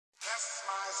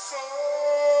My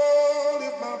soul,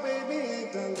 if my baby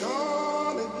ain't done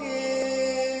gone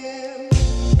again.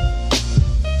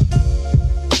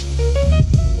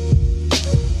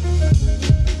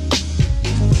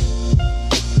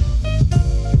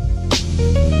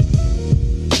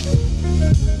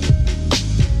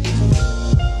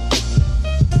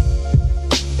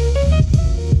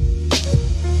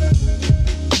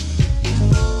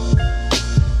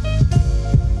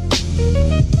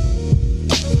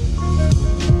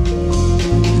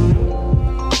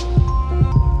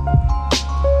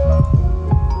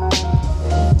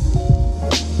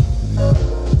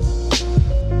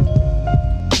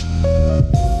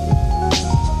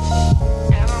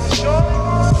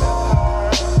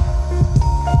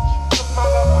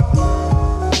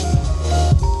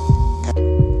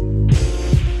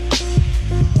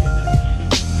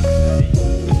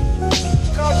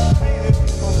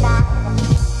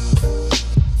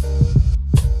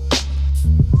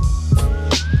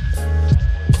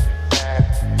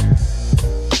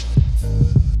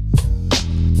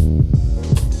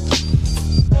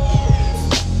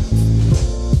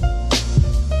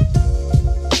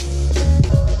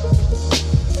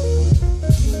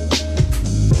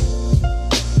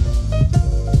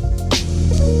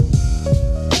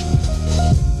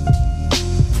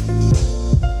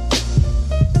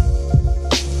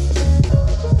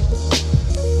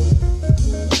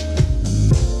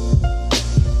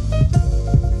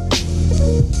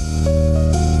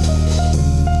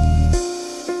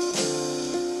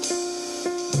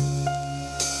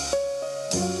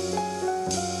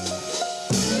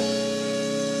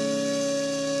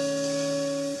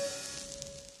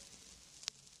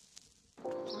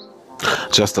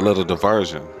 Just a little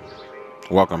diversion.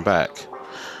 Welcome back.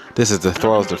 This is the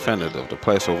Throws Definitive, the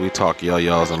place where we talk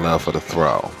yo-yos and love for the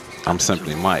throw. I'm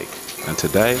simply Mike, and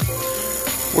today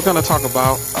we're going to talk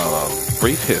about a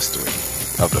brief history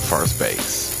of the first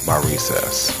base by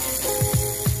Recess.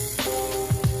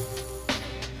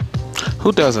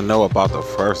 Who doesn't know about the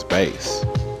first base?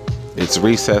 It's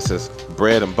Recess's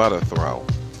bread and butter throw,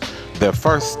 their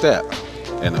first step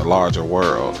in a larger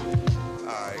world.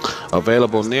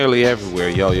 Available nearly everywhere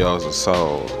yo-yos are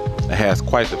sold. It has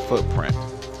quite the footprint,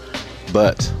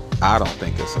 but I don't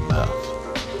think it's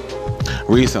enough.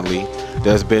 Recently,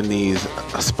 there's been these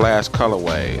splash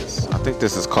colorways. I think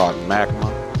this is called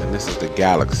Magma, and this is the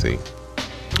Galaxy.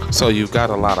 So you've got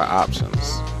a lot of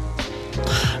options.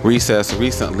 Recess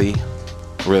recently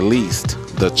released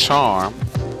the Charm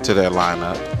to their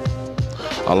lineup,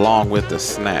 along with the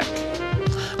Snack,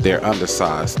 their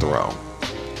undersized throw.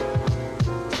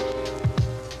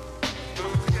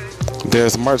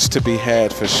 There's much to be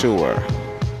had for sure.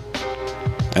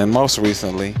 And most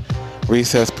recently,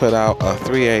 Recess put out a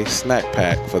 3A snack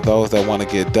pack for those that want to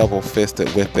get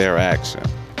double-fisted with their action.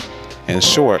 In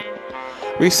short,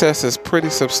 Recess is pretty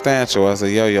substantial as a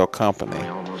yo-yo company.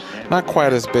 Not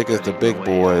quite as big as the big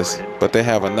boys, but they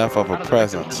have enough of a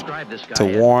presence to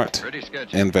warrant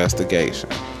investigation.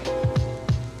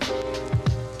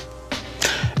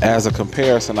 As a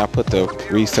comparison, I put the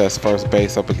Recess first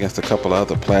base up against a couple of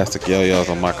other plastic yo-yos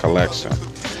in my collection,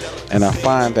 and I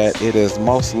find that it is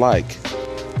most like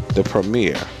the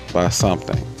Premier by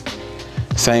something.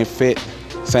 Same fit,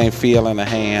 same feel in the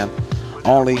hand,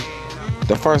 only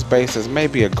the first base is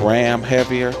maybe a gram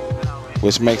heavier,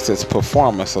 which makes its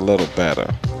performance a little better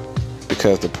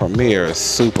because the Premier is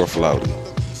super floaty.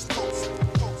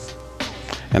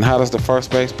 And how does the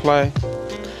first base play?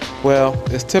 Well,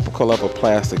 it's typical of a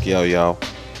plastic yo-yo,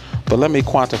 but let me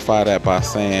quantify that by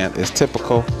saying it's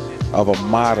typical of a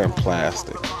modern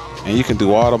plastic. And you can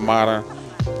do all the modern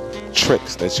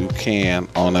tricks that you can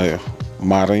on a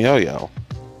modern yo-yo.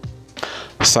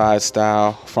 Side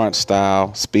style, front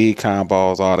style, speed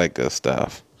combos, all that good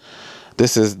stuff.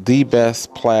 This is the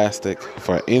best plastic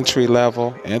for entry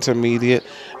level, intermediate,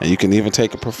 and you can even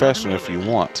take a professional if you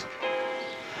want.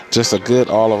 Just a good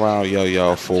all-around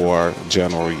yo-yo for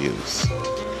general use.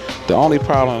 The only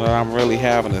problem that I'm really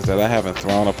having is that I haven't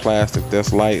thrown a plastic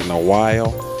this light in a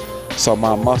while, so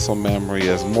my muscle memory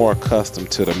is more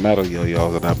accustomed to the metal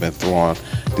yo-yos that I've been throwing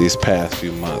these past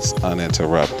few months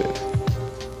uninterrupted.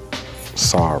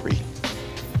 Sorry.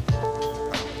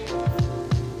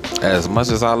 As much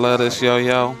as I love this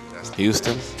yo-yo,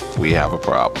 Houston, we have a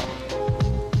problem.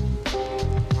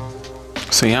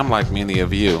 See, I'm like many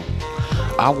of you.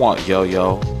 I want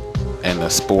yo-yo and the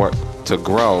sport to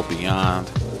grow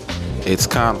beyond its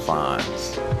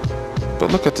confines.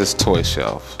 But look at this toy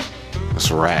shelf, this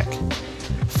rack,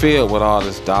 filled with all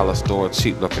this dollar store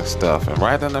cheap looking stuff, and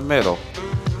right in the middle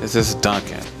is this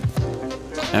Duncan.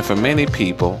 And for many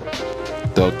people,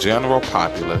 the general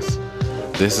populace,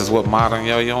 This is what modern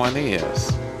yo-yoing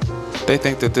is. They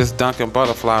think that this Duncan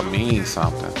butterfly means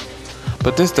something.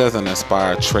 But this doesn't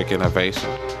inspire trick innovation.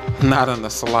 Not in the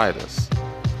slightest.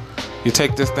 You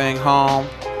take this thing home,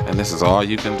 and this is all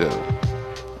you can do.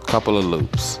 Couple of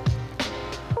loops.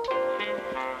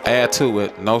 Add to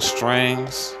it no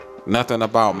strings, nothing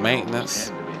about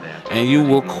maintenance, and you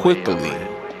will quickly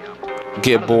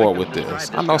get bored with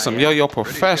this. I know some yo-yo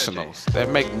professionals that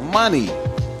make money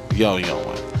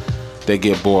yo-yoing. They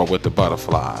get bored with the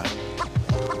butterfly.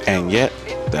 And yet,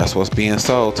 that's what's being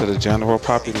sold to the general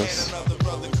populace.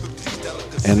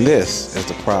 And this is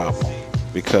the problem,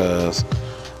 because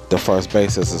the first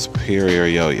base is a superior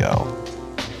yo-yo.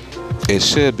 It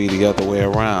should be the other way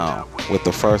around, with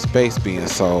the first base being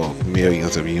sold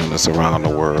millions of units around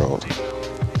the world.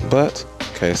 But,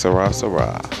 que sera,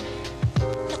 sera.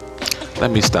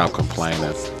 Let me stop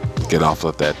complaining, get off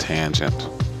of that tangent,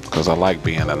 because I like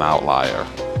being an outlier.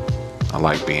 I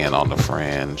like being on the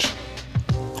fringe.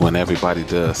 When everybody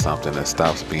does something, it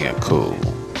stops being cool.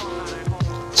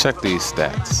 Check these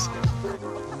stats.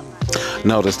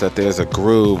 Notice that there's a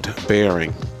grooved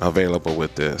bearing available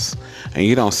with this, and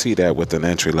you don't see that with an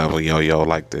entry-level yo-yo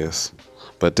like this,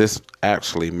 but this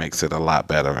actually makes it a lot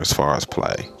better as far as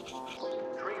play.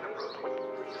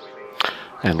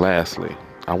 And lastly,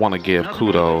 I want to give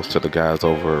kudos to the guys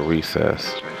over at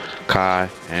Recess, Kai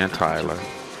and Tyler,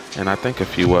 and I think a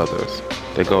few others.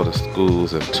 They go to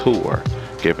schools and tour,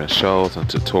 giving shows and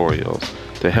tutorials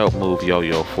to help move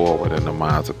yo-yo forward in the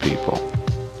minds of people.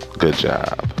 Good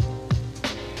job.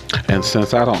 And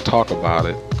since I don't talk about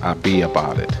it, I be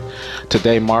about it.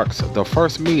 Today marks the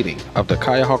first meeting of the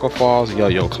Cuyahoga Falls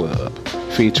Yo-Yo Club,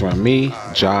 featuring me,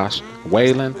 Josh,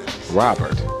 Waylon,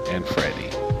 Robert, and Freddie.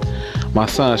 My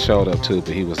son showed up too,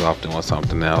 but he was off doing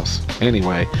something else.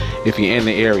 Anyway, if you're in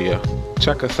the area,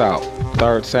 check us out.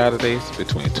 Third Saturdays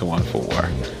between 2 and 4.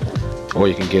 Or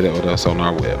you can get it with us on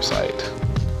our website.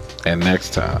 And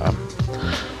next time,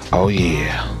 oh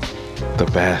yeah, the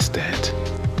Bastet.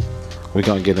 We're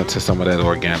going to get into some of that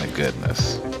organic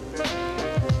goodness.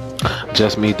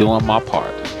 Just me doing my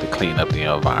part to clean up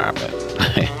the environment.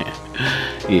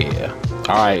 Yeah.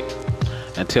 All right.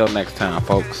 Until next time,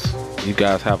 folks. You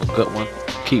guys have a good one.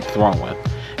 Keep throwing.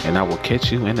 And I will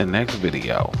catch you in the next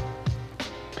video.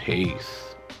 Peace.